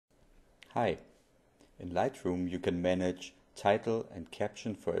Hi, in Lightroom you can manage title and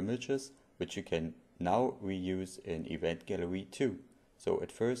caption for images, which you can now reuse in Event Gallery too. So at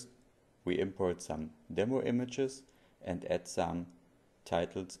first we import some demo images and add some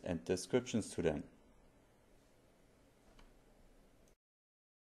titles and descriptions to them.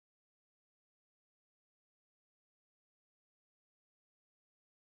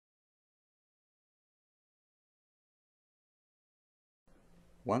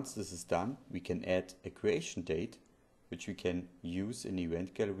 Once this is done, we can add a creation date, which we can use in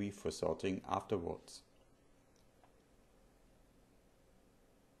Event Gallery for sorting afterwards.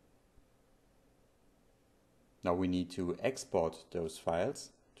 Now we need to export those files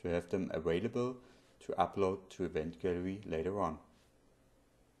to have them available to upload to Event Gallery later on.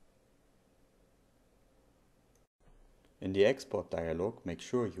 In the export dialog, make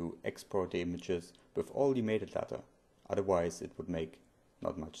sure you export the images with all the metadata, otherwise it would make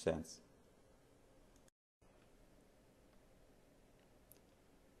not much sense.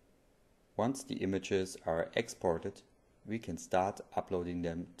 Once the images are exported, we can start uploading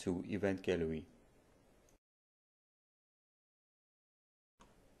them to Event Gallery.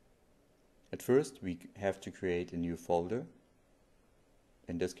 At first, we have to create a new folder,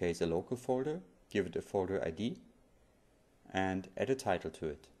 in this case a local folder, give it a folder ID, and add a title to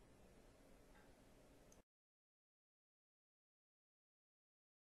it.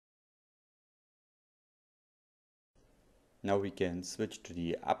 Now we can switch to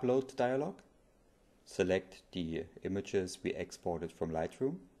the Upload dialog, select the images we exported from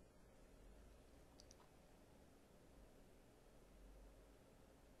Lightroom,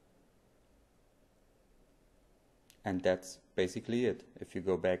 and that's basically it. If you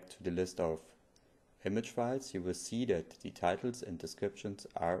go back to the list of image files, you will see that the titles and descriptions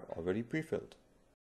are already pre-filled.